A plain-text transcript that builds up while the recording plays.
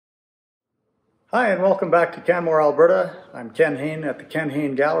Hi and welcome back to Canmore, Alberta. I'm Ken Hayne at the Ken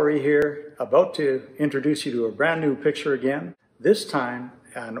Hayne Gallery here, about to introduce you to a brand new picture again, this time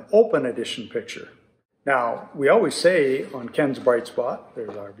an open edition picture. Now, we always say on Ken's Bright Spot,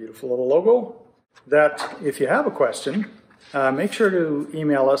 there's our beautiful little logo, that if you have a question, make sure to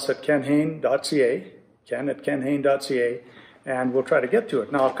email us at kenhayne.ca, ken@kenhayne.ca, and we'll try to get to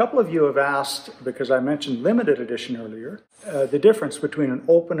it. Now, a couple of you have asked, because I mentioned limited edition earlier, the difference between an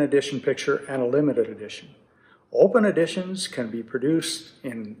open edition picture and a limited edition. Open editions can be produced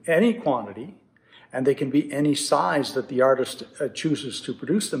in any quantity, and they can be any size that the artist chooses to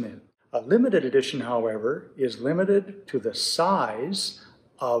produce them in. A limited edition, however, is limited to the size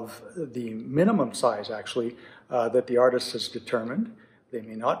of the minimum size, actually, that the artist has determined. They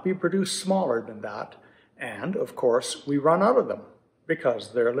may not be produced smaller than that. And, of course, we run out of them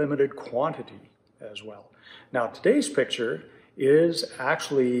because they're limited quantity as well. Now, today's picture is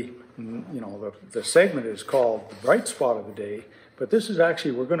actually, the segment is called the bright spot of the day, but this is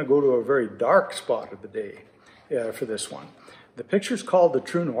actually, we're going to go to a very dark spot of the day for this one. The picture's called The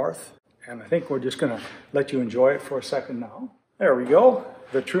True North, and I think we're just going to let you enjoy it for a second now. There we go,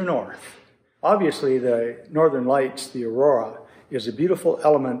 The True North. Obviously, the Northern Lights, the Aurora, is a beautiful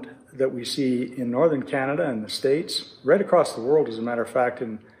element that we see in northern Canada and the States, right across the world, as a matter of fact,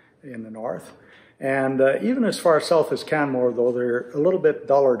 in the north. And even as far south as Canmore, though, they're a little bit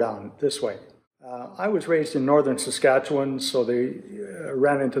duller down this way. I was raised in northern Saskatchewan, so they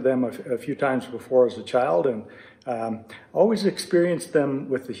ran into them a few times before as a child, and always experienced them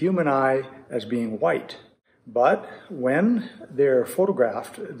with the human eye as being white. But when they're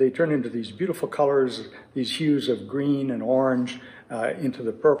photographed, they turn into these beautiful colors, these hues of green and orange, into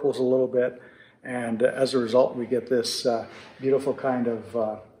the purples a little bit. And as a result, we get this beautiful kind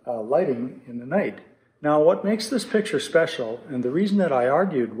of lighting in the night. Now, what makes this picture special, and the reason that I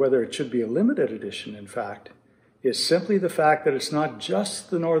argued whether it should be a limited edition, in fact, is simply the fact that it's not just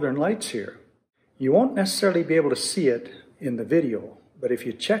the Northern Lights here. You won't necessarily be able to see it in the video, but if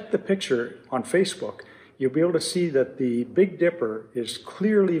you check the picture on Facebook, you'll be able to see that the Big Dipper is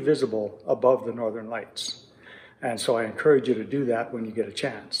clearly visible above the Northern Lights. And so I encourage you to do that when you get a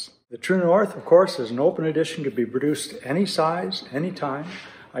chance. The True North, of course, is an open edition, can be produced any size, any time.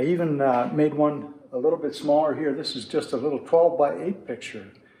 I even made one a little bit smaller here. This is just a little 12x8 picture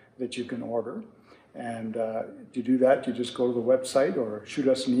that you can order. And to do that, you just go to the website or shoot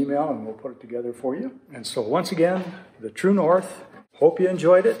us an email and we'll put it together for you. And so once again, The True North. Hope you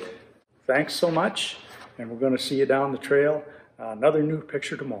enjoyed it. Thanks so much. And we're going to see you down the trail. Another new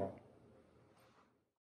picture tomorrow.